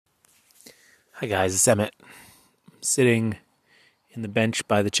Hi guys, it's Emmett. I'm sitting in the bench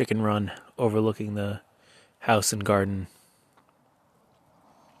by the chicken run overlooking the house and garden.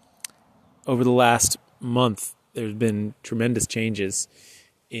 Over the last month, there's been tremendous changes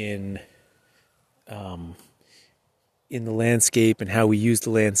in in the landscape and how we use the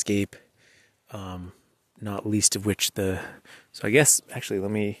landscape, not least of which so I guess actually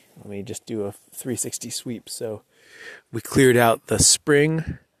let me just do a 360 sweep. So we cleared out the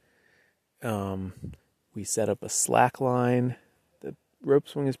spring. We set up a slack line. The rope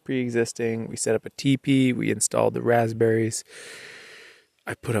swing is pre-existing. We set up a teepee. We installed the raspberries.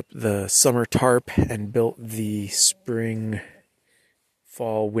 I put up the summer tarp and built the spring,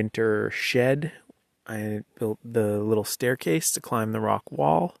 fall, winter shed. I built the little staircase to climb the rock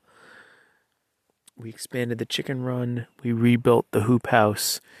wall. We expanded the chicken run. We rebuilt the hoop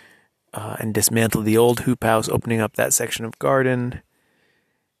house and dismantled the old hoop house, opening up that section of garden.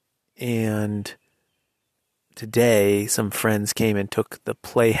 And today, some friends came and took the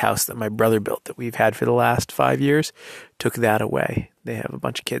playhouse that my brother built that we've had for the last 5 years, took that away. They have a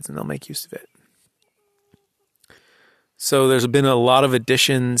bunch of kids and they'll make use of it. So there's been a lot of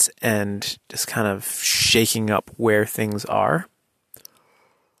additions and just kind of shaking up where things are.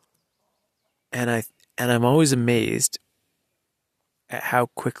 And I'm always amazed at how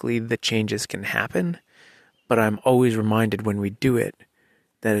quickly the changes can happen, but I'm always reminded when we do it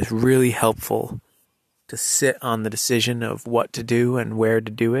that it's really helpful to sit on the decision of what to do and where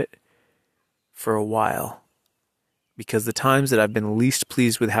to do it for a while. Because the times that I've been least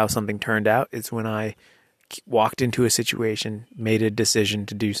pleased with how something turned out is when I walked into a situation, made a decision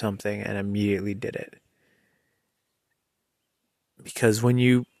to do something, and immediately did it. Because when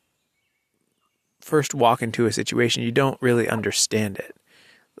you first walk into a situation, you don't really understand it.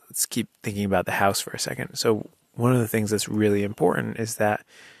 Let's keep thinking about the house for a second. So one of the things that's really important is that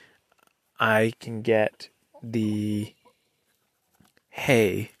I can get the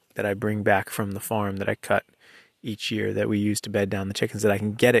hay that I bring back from the farm that I cut each year that we use to bed down the chickens, that I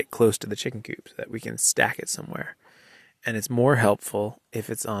can get it close to the chicken coop so that we can stack it somewhere. And it's more helpful if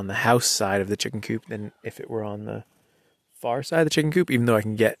it's on the house side of the chicken coop than if it were on the far side of the chicken coop, even though I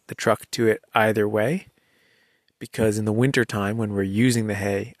can get the truck to it either way. Because in the winter time, when we're using the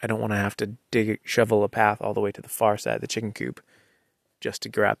hay, I don't want to have to shovel a path all the way to the far side of the chicken coop just to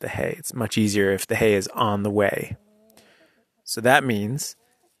grab the hay. It's much easier if the hay is on the way. So that means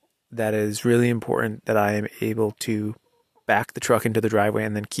that it is really important that I am able to back the truck into the driveway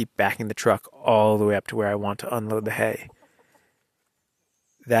and then keep backing the truck all the way up to where I want to unload the hay.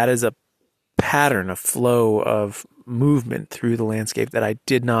 That is a pattern, a flow of movement through the landscape that I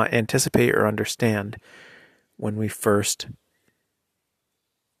did not anticipate or understand when we first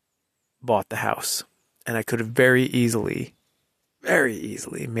bought the house. And I could have very easily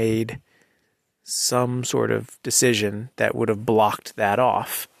made some sort of decision that would have blocked that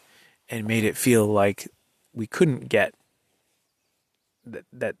off and made it feel like we couldn't get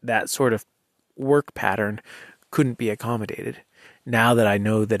that sort of work pattern couldn't be accommodated. Now that I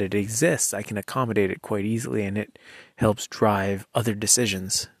know that it exists, I can accommodate it quite easily, and it helps drive other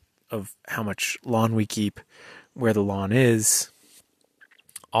decisions of how much lawn we keep, where the lawn is,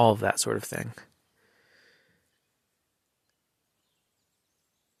 all of that sort of thing.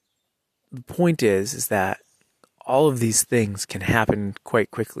 The point is that all of these things can happen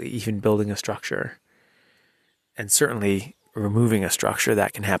quite quickly, even building a structure. And certainly removing a structure,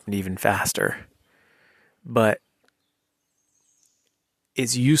 that can happen even faster. But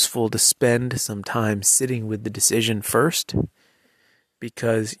it's useful to spend some time sitting with the decision first,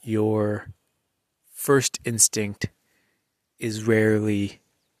 because your first instinct is rarely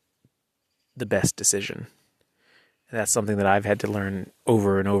the best decision. And that's something that I've had to learn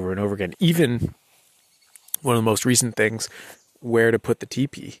over and over and over again. Even one of the most recent things, where to put the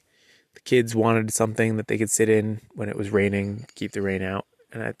teepee. The kids wanted something that they could sit in when it was raining, keep the rain out.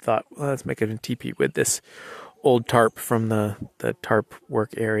 And I thought, well, let's make a teepee with this old tarp from the tarp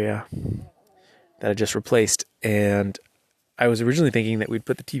work area that I just replaced. And I was originally thinking that we'd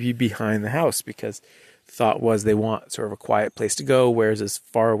put the teepee behind the house, because the thought was they want sort of a quiet place to go, whereas as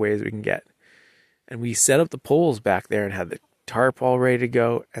far away as we can get. And we set up the poles back there and had the tarp all ready to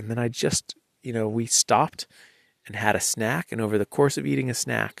go. And then I just, we stopped and had a snack. And over the course of eating a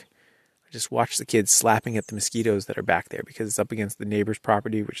snack, I just watched the kids slapping at the mosquitoes that are back there, because it's up against the neighbor's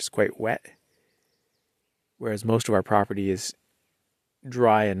property, which is quite wet. Whereas most of our property is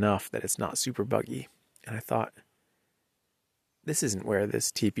dry enough that it's not super buggy. And I thought, this isn't where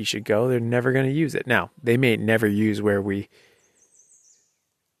this teepee should go. They're never going to use it. Now, they may never use where we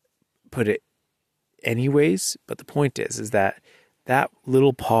put it anyways, but the point is that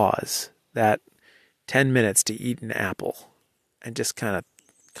little pause, that 10 minutes to eat an apple and just kind of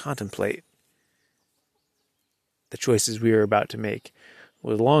contemplate the choices we were about to make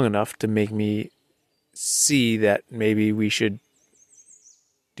was long enough to make me see that maybe we should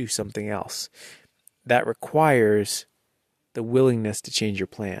do something else. That requires the willingness to change your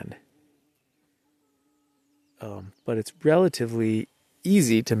plan. But it's relatively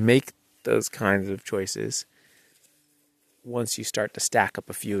easy to make those kinds of choices once you start to stack up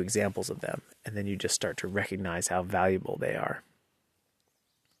a few examples of them, and then you just start to recognize how valuable they are.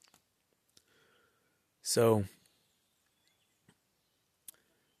 So,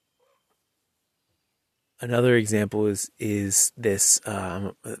 another example is this,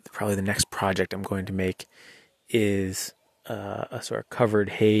 probably the next project I'm going to make is a sort of covered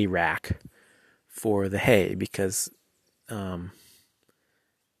hay rack for the hay, because 2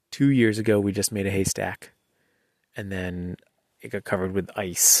 years ago we just made a haystack, and then it got covered with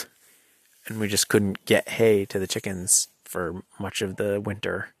ice, and we just couldn't get hay to the chickens for much of the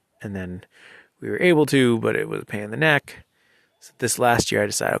winter. And then we were able to, but it was a pain in the neck. So this last year I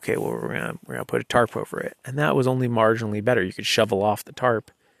decided, okay, well, we're gonna put a tarp over it, and that was only marginally better. You could shovel off the tarp,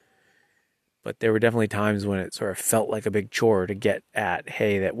 but there were definitely times when it sort of felt like a big chore to get at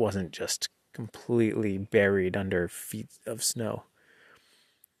hay that wasn't just completely buried under feet of snow.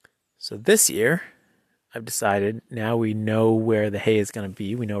 So this year, I've decided, now we know where the hay is going to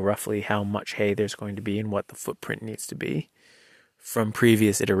be. We know roughly how much hay there's going to be and what the footprint needs to be from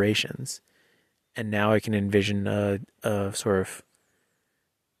previous iterations. And now I can envision a sort of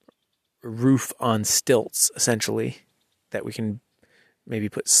roof on stilts, essentially, that we can maybe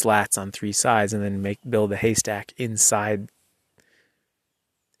put slats on 3 sides and then build a haystack inside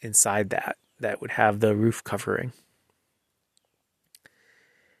that would have the roof covering.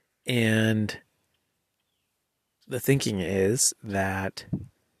 And the thinking is that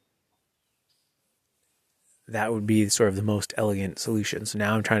would be sort of the most elegant solution. So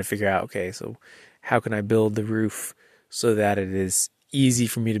now I'm trying to figure out, okay, so how can I build the roof so that it is easy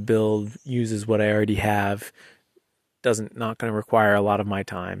for me to build, uses what I already have, not going to require a lot of my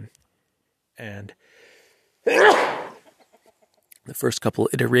time. And the first couple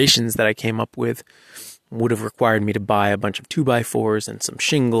of iterations that I came up with would have required me to buy a bunch of 2x4s and some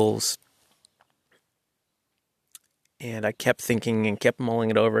shingles. And I kept thinking and kept mulling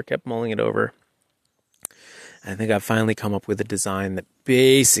it over. I think I've finally come up with a design that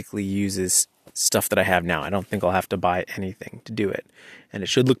basically uses stuff that I have now. I don't think I'll have to buy anything to do it. And it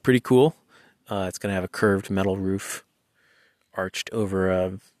should look pretty cool. It's going to have a curved metal roof arched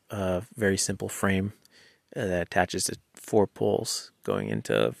over a very simple frame that attaches to 4 poles going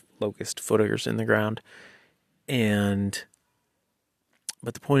into locust footers in the ground. But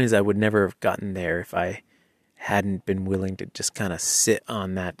the point is, I would never have gotten there if I hadn't been willing to just kind of sit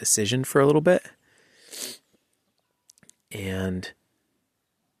on that decision for a little bit. And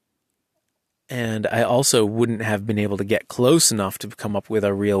I also wouldn't have been able to get close enough to come up with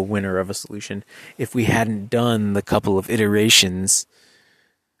a real winner of a solution if we hadn't done the couple of iterations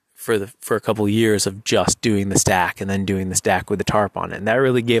for a couple of years of just doing the stack and then doing the stack with the tarp on it. And that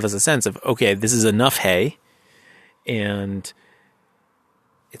really gave us a sense of, okay, this is enough hay, and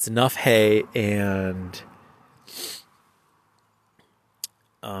it's enough hay, and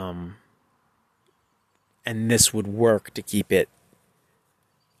this would work to keep it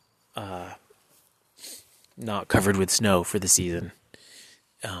not covered with snow for the season.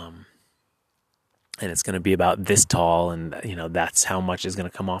 And it's going to be about this tall, and that's how much is going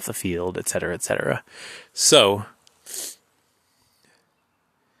to come off the field, et cetera, et cetera. So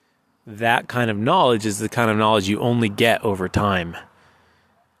that kind of knowledge is the kind of knowledge you only get over time.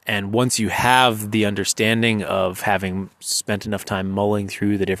 And once you have the understanding of having spent enough time mulling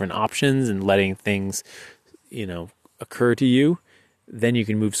through the different options and letting things, occur to you, then you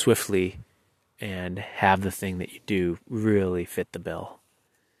can move swiftly and have the thing that you do really fit the bill.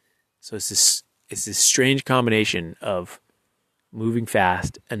 So it's this strange combination of moving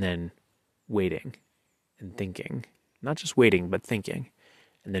fast and then waiting and thinking. Not just waiting, but thinking.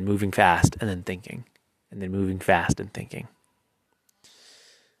 And then moving fast and then thinking. And then moving fast and thinking.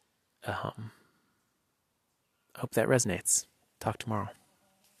 I hope that resonates. Talk tomorrow.